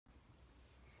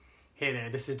Hey there,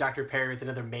 this is Dr. Perry with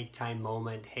another Make Time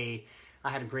Moment. Hey, I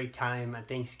had a great time at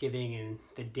Thanksgiving, and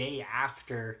the day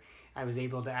after, I was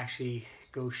able to actually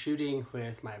go shooting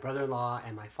with my brother-in-law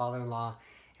and my father-in-law,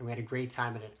 and we had a great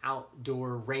time at an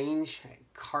outdoor range at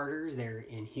Carter's there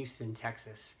in Houston,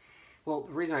 Texas. Well,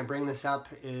 the reason I bring this up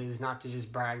is not to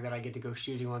just brag that I get to go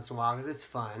shooting once in a while, because it's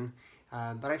fun,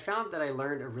 but I found that I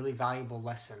learned a really valuable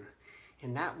lesson,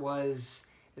 and that was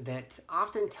that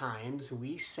oftentimes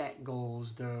we set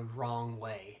goals the wrong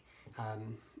way.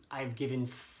 I've given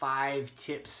 5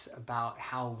 tips about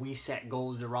how we set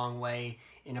goals the wrong way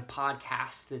in a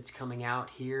podcast that's coming out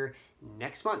here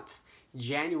next month.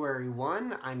 January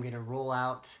 1, I'm going to roll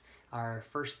out our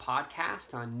first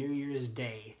podcast on New Year's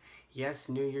Day. Yes,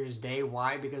 New Year's Day.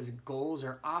 Why? Because goals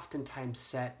are oftentimes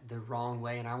set the wrong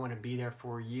way, and I want to be there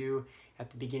for you at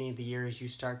the beginning of the year as you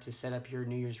start to set up your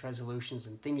New Year's resolutions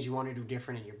and things you want to do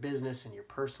different in your business and your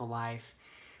personal life.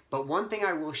 But one thing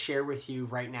I will share with you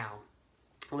right now,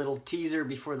 a little teaser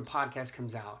before the podcast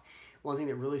comes out, one thing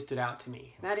that really stood out to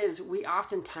me, that is we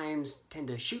oftentimes tend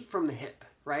to shoot from the hip,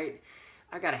 right?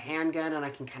 I've got a handgun and I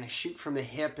can kind of shoot from the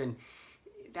hip, and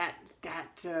that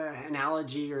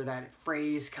analogy or that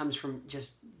phrase comes from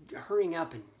just hurrying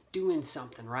up and doing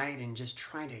something, right? And just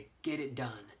trying to get it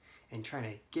done and trying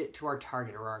to get to our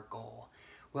target or our goal.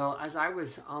 Well, as I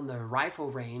was on the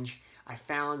rifle range, I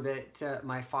found that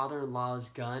my father-in-law's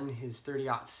gun, his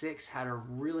 .30-06, had a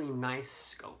really nice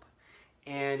scope.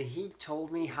 And he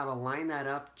told me how to line that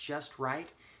up just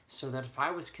right so that if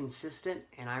I was consistent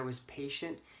and I was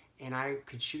patient and I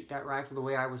could shoot that rifle the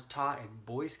way I was taught at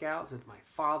Boy Scouts with my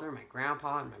father, my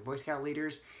grandpa, and my Boy Scout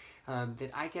leaders,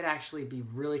 that I could actually be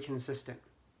really consistent.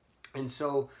 And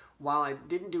so while I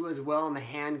didn't do as well in the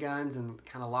handguns and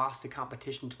kind of lost the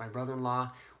competition to my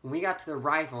brother-in-law, when we got to the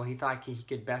rifle, he thought he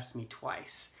could best me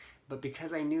twice. But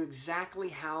because I knew exactly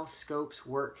how scopes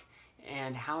work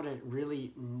and how to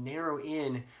really narrow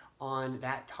in on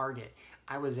that target,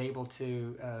 I was able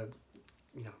to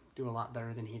do a lot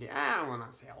better than he did. I will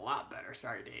not say a lot better,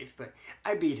 sorry Dave, but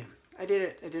I beat him. I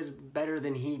did it better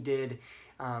than he did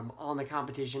on the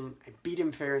competition. I beat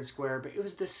him fair and square, but it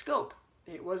was the scope.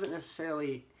 It wasn't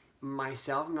necessarily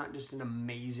myself. I'm not just an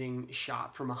amazing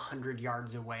shot from 100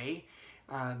 yards away,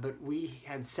 but we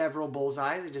had several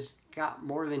bullseyes. I just got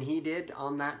more than he did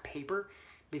on that paper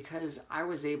because I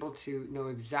was able to know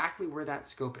exactly where that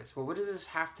scope is. Well, what does this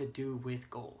have to do with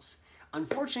goals?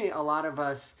 Unfortunately, a lot of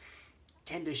us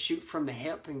tend to shoot from the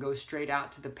hip and go straight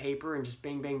out to the paper and just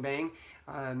bang, bang, bang.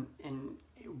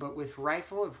 But with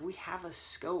rifle, if we have a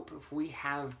scope, if we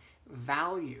have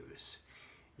values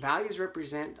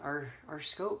represent our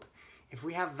scope. If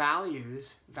we have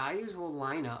values will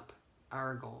line up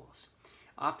our goals.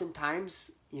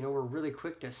 Oftentimes, we're really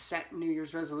quick to set New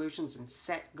Year's resolutions and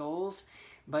set goals,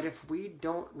 but if we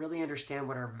don't really understand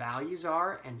what our values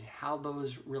are and how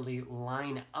those really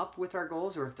line up with our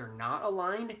goals, or if they're not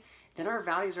aligned, then our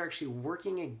values are actually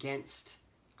working against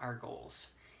our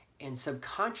goals. And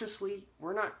subconsciously,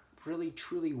 we're not really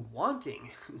truly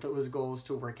wanting those goals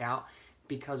to work out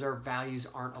because our values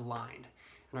aren't aligned.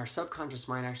 And our subconscious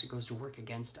mind actually goes to work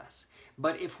against us.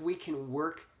 But if we can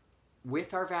work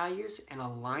with our values and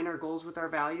align our goals with our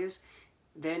values,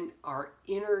 then our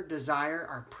inner desire,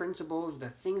 our principles, the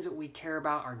things that we care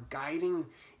about, our guiding,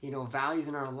 values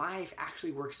in our life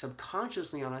actually work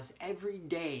subconsciously on us every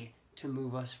day to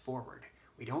move us forward.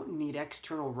 We don't need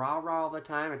external rah-rah all the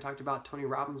time. I talked about Tony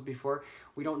Robbins before.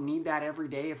 We don't need that every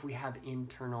day if we have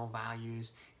internal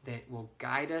values that will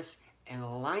guide us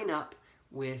and line up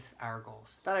with our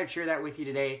goals. Thought I'd share that with you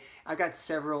today. I've got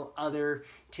several other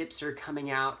tips that are coming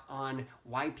out on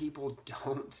why people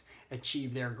don't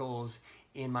achieve their goals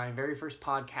in my very first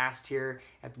podcast here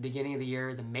at the beginning of the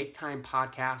year, the Make Time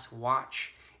Podcast.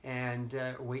 Watch and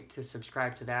wait to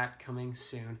subscribe to that, coming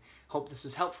soon. Hope this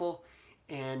was helpful,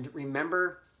 and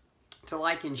remember to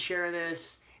like and share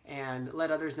this and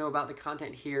let others know about the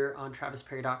content here on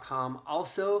travisperry.com.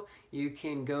 Also, you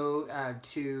can go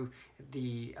to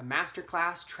the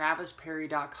masterclass,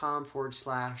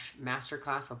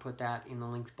 travisperry.com/masterclass. I'll put that in the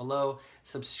links below.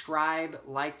 Subscribe,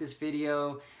 like this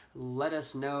video. Let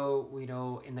us know,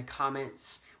 in the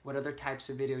comments what other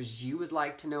types of videos you would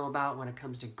like to know about when it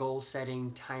comes to goal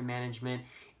setting, time management,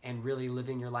 and really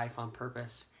living your life on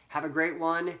purpose. Have a great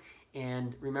one,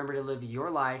 and remember to live your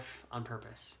life on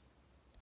purpose.